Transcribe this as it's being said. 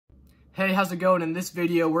Hey, how's it going? In this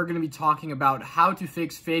video, we're going to be talking about how to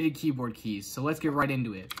fix faded keyboard keys. So let's get right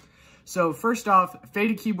into it. So first off,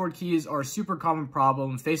 faded keyboard keys are a super common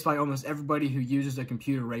problem faced by almost everybody who uses a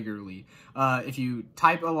computer regularly. If you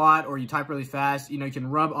type a lot or you type really fast, you can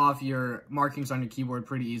rub off your markings on your keyboard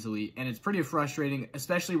pretty easily. And it's pretty frustrating,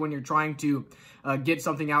 especially when you're trying to get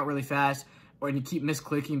something out really fast and you keep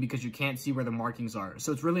misclicking because you can't see where the markings are.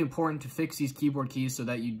 So it's really important to fix these keyboard keys so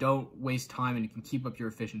that you don't waste time and you can keep up your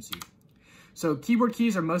efficiency. So keyboard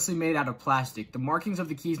keys are mostly made out of plastic. The markings of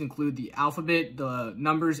the keys include the alphabet, the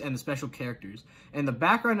numbers, and the special characters. And the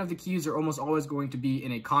background of the keys are almost always going to be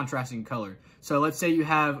in a contrasting color. So let's say you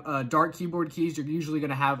have dark keyboard keys, you're usually going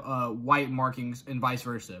to have white markings and vice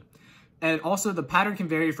versa. And also the pattern can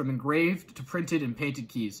vary from engraved to printed and painted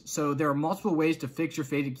keys. So there are multiple ways to fix your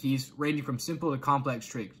faded keys, ranging from simple to complex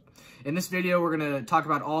tricks. In this video, we're going to talk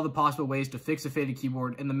about all the possible ways to fix a faded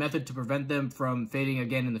keyboard and the method to prevent them from fading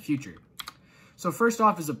again in the future. So first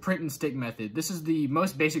off is the print and stick method. This is the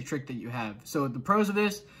most basic trick that you have. So the pros of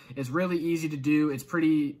this is really easy to do. It's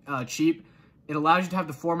pretty cheap. It allows you to have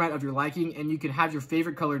the format of your liking, and you can have your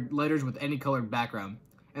favorite colored letters with any colored background.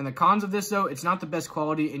 And the cons of this, though, it's not the best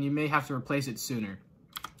quality, and you may have to replace it sooner.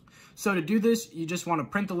 So to do this, you just want to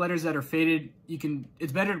print the letters that are faded.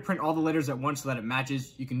 It's better to print all the letters at once so that it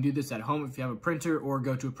matches. You can do this at home if you have a printer or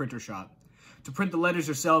go to a printer shop. To print the letters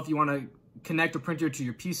yourself, you want to connect a printer to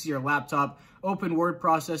your PC or laptop, open word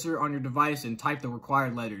processor on your device, and type the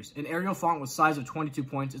required letters. An Arial font with size of 22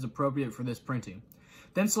 points is appropriate for this printing.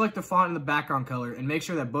 Then select the font and the background color and make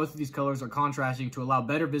sure that both of these colors are contrasting to allow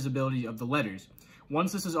better visibility of the letters.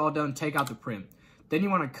 Once this is all done, take out the print. Then you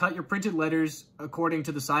want to cut your printed letters according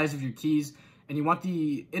to the size of your keys, and you want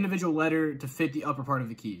the individual letter to fit the upper part of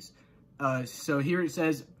the keys. So here it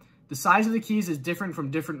says, the size of the keys is different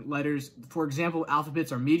from different letters. For example,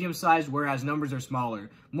 alphabets are medium-sized, whereas numbers are smaller.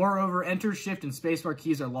 Moreover, Enter, Shift, and Spacebar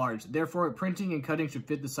keys are large. Therefore, printing and cutting should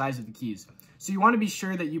fit the size of the keys. So you want to be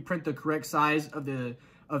sure that you print the correct size of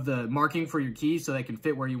the marking for your keys so they can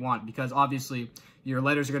fit where you want, because obviously your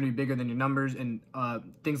letters are going to be bigger than your numbers, and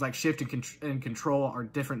things like Shift and Control are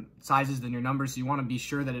different sizes than your numbers, so you want to be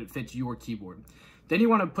sure that it fits your keyboard. Then you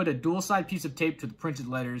want to put a dual-side piece of tape to the printed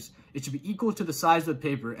letters. It should be equal to the size of the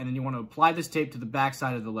paper, and then you want to apply this tape to the back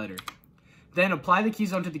side of the letter. Then apply the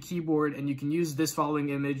keys onto the keyboard, and you can use this following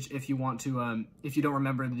image if you want to, if you don't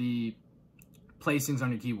remember the placings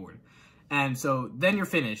on your keyboard. And so then you're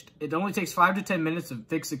finished. It only takes 5 to 10 minutes to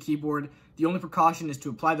fix a keyboard. The only precaution is to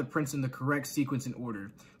apply the prints in the correct sequence and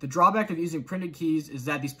order. The drawback of using printed keys is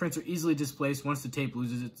that these prints are easily displaced once the tape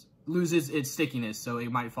loses its stickiness, so it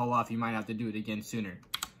might fall off. You might have to do it again sooner.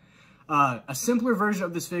 A simpler version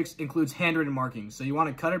of this fix includes handwritten markings. So you want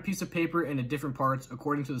to cut a piece of paper into different parts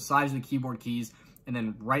according to the size of the keyboard keys, and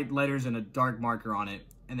then write letters in a dark marker on it,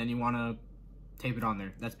 and then you want to tape it on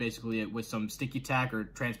there. That's basically it, with some sticky tack or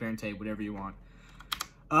transparent tape, whatever you want.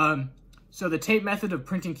 So the tape method of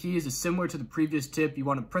printing keys is similar to the previous tip. You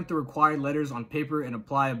want to print the required letters on paper and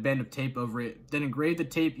apply a band of tape over it. Then engrave the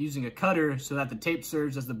tape using a cutter so that the tape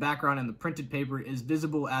serves as the background and the printed paper is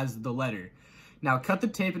visible as the letter. Now cut the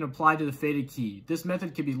tape and apply to the faded key. This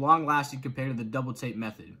method can be long-lasting compared to the double tape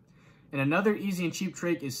method. And another easy and cheap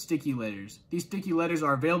trick is sticky letters. These sticky letters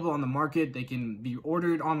are available on the market. They can be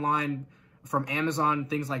ordered online from Amazon,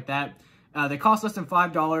 things like that. They cost less than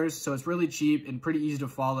 $5, so it's really cheap and pretty easy to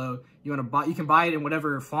follow. You can buy it in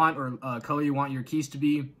whatever font or color you want your keys to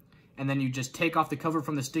be, and then you just take off the cover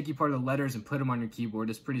from the sticky part of the letters and put them on your keyboard.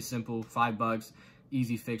 It's pretty simple, $5,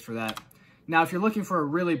 easy fix for that. Now, if you're looking for a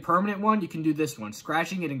really permanent one, you can do this one,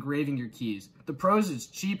 scratching and engraving your keys. The pros is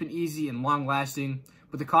cheap and easy and long-lasting,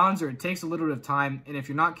 but the cons are it takes a little bit of time, and if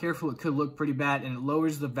you're not careful, it could look pretty bad, and it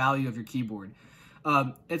lowers the value of your keyboard.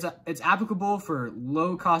 It's applicable for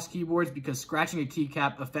low-cost keyboards because scratching a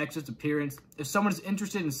keycap affects its appearance. If someone is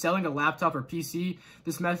interested in selling a laptop or PC,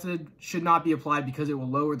 this method should not be applied because it will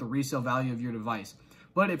lower the resale value of your device.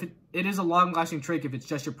 But if it is a long-lasting trick if it's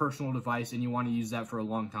just your personal device and you want to use that for a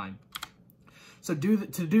long time. So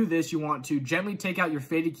to do this, you want to gently take out your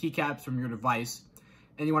faded keycaps from your device,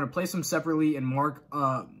 and you want to place them separately and mark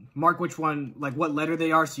which one, like what letter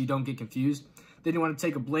they are, so you don't get confused. Then you want to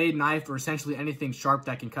take a blade, knife, or essentially anything sharp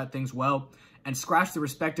that can cut things well, and scratch the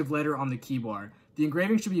respective letter on the key bar. The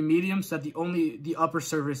engraving should be medium so that only the upper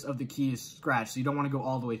surface of the key is scratched, so you don't want to go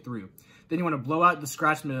all the way through. Then you want to blow out the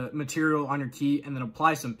scratch material on your key and then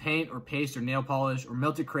apply some paint or paste or nail polish or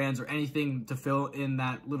melted crayons or anything to fill in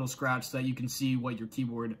that little scratch so that you can see what your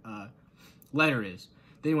keyboard letter is.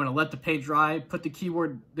 Then you want to let the paint dry, put the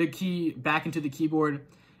key back into the keyboard,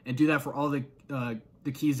 and do that for all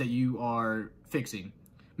the keys that you are fixing.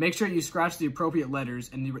 Make sure you scratch the appropriate letters,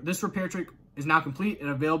 and this repair trick is now complete and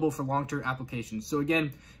available for long-term applications. So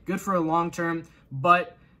again, good for a long-term,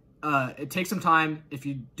 but it takes some time. If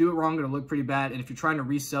you do it wrong, it'll look pretty bad. And if you're trying to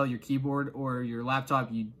resell your keyboard or your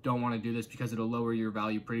laptop, you don't want to do this because it'll lower your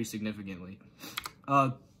value pretty significantly.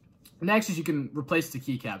 Next is you can replace the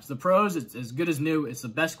keycaps. The pros, it's as good as new. It's the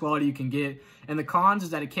best quality you can get. And the cons is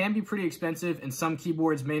that it can be pretty expensive, and some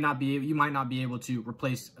keyboards you might not be able to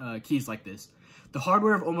replace keys like this. The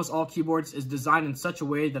hardware of almost all keyboards is designed in such a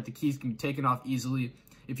way that the keys can be taken off easily.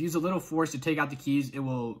 If you use a little force to take out the keys, it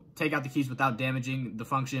will take out the keys without damaging the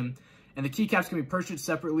function. And the keycaps can be purchased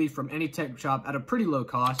separately from any tech shop at a pretty low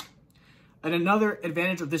cost. And another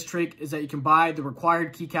advantage of this trick is that you can buy the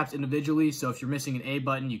required keycaps individually. So if you're missing an A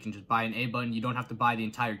button, you can just buy an A button. You don't have to buy the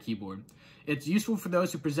entire keyboard. It's useful for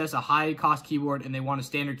those who possess a high-cost keyboard and they want a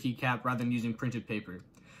standard keycap rather than using printed paper.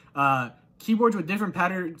 Keyboards with different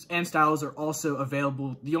patterns and styles are also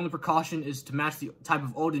available. The only precaution is to match the type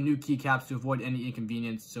of old and new keycaps to avoid any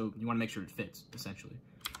inconvenience. So you want to make sure it fits, essentially.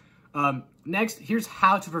 Next, here's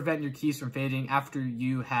how to prevent your keys from fading after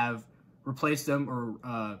you have replaced them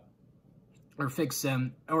or fix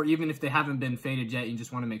them, or even if they haven't been faded yet, you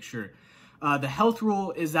just want to make sure. The health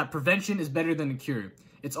rule is that prevention is better than a cure.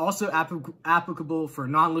 It's also applicable for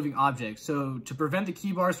non-living objects. So to prevent the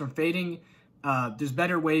key bars from fading, there's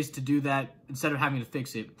better ways to do that instead of having to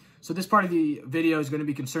fix it. So this part of the video is going to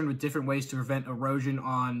be concerned with different ways to prevent erosion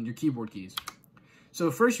on your keyboard keys.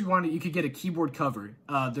 So first you could get a keyboard cover.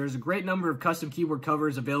 There's a great number of custom keyboard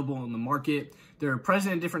covers available on the market. They're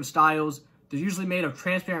present in different styles. They're usually made of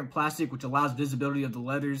transparent plastic, which allows visibility of the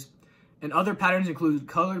letters. And other patterns include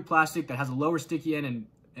colored plastic that has a lower sticky end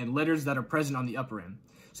and letters that are present on the upper end.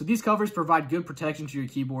 So these covers provide good protection to your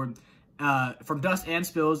keyboard from dust and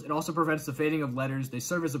spills. It also prevents the fading of letters. They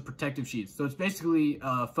serve as a protective sheet. So it's basically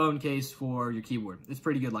a phone case for your keyboard. It's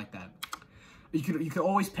pretty good like that. You can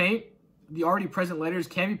always paint. The already present letters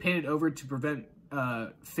can be painted over to prevent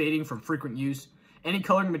fading from frequent use. Any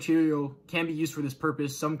coloring material can be used for this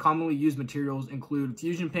purpose. Some commonly used materials include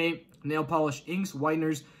fusion paint, nail polish, inks,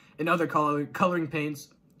 whiteners, and other coloring paints.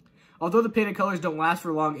 Although the painted colors don't last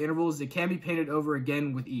for long intervals, they can be painted over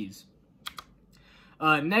again with ease.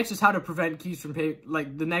 Next is how to prevent keys from fading.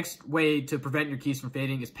 The next way to prevent your keys from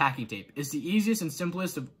fading is packing tape. It's the easiest and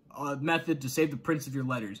simplest method to save the prints of your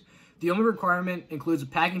letters. The only requirement includes a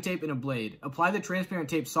packing tape and a blade. Apply the transparent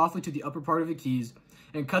tape softly to the upper part of the keys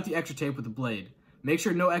and cut the extra tape with a blade. Make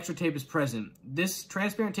sure no extra tape is present. This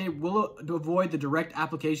transparent tape will avoid the direct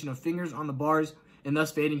application of fingers on the bars, and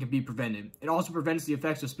thus fading can be prevented. It also prevents the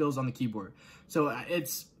effects of spills on the keyboard. So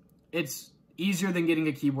it's easier than getting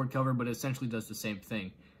a keyboard cover, but it essentially does the same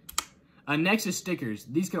thing. Next is stickers.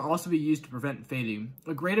 These can also be used to prevent fading.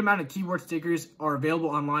 A great amount of keyboard stickers are available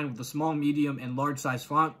online with a small, medium, and large size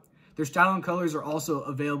font. Their style and colors are also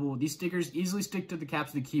available. These stickers easily stick to the caps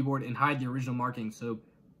of the keyboard and hide the original markings. So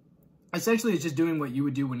essentially, it's just doing what you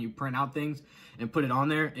would do when you print out things and put it on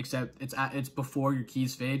there, except it's before your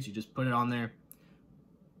keys fade. You just put it on there.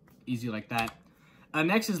 Easy like that.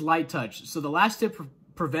 Next is light touch. So the last tip for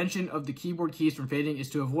prevention of the keyboard keys from fading is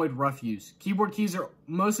to avoid rough use. Keyboard keys are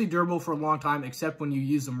mostly durable for a long time, except when you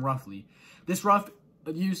use them roughly. This rough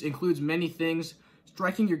use includes many things: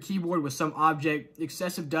 striking your keyboard with some object,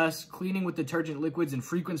 excessive dust, cleaning with detergent liquids, and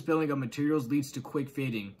frequent spilling of materials leads to quick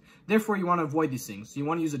fading. Therefore, you want to avoid these things. So you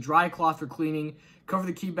want to use a dry cloth for cleaning, cover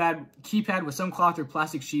the keypad with some cloth or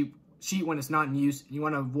plastic sheet when it's not in use. You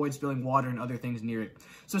want to avoid spilling water and other things near it.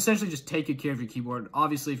 So essentially, just take good care of your keyboard.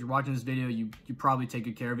 Obviously, if you're watching this video, you probably take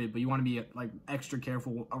good care of it, but you want to be extra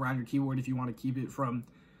careful around your keyboard if you want to keep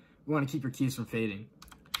your keys from fading.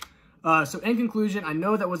 So in conclusion, I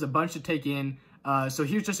know that was a bunch to take in. So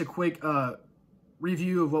here's just a quick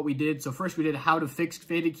review of what we did. So first we did how to fix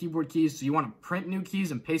faded keyboard keys. So you want to print new keys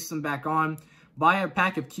and paste them back on. Buy a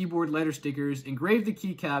pack of keyboard letter stickers. Engrave the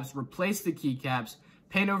keycaps. Replace the keycaps.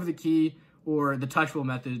 Paint over the key, or the touch wheel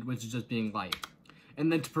method, which is just being light.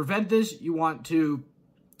 And then to prevent this, you want to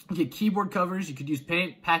get keyboard covers. You could use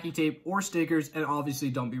paint, packing tape, or stickers. And obviously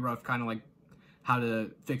don't be rough, kind of like how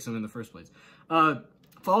to fix them in the first place.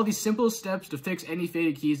 Follow these simple steps to fix any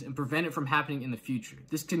faded keys and prevent it from happening in the future.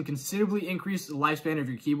 This can considerably increase the lifespan of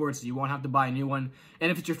your keyboard, so you won't have to buy a new one.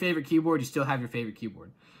 And if it's your favorite keyboard, you still have your favorite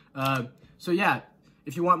keyboard. So yeah,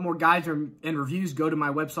 if you want more guides and reviews, go to my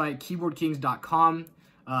website, keyboardkings.com.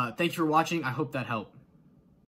 Thank you for watching. I hope that helped.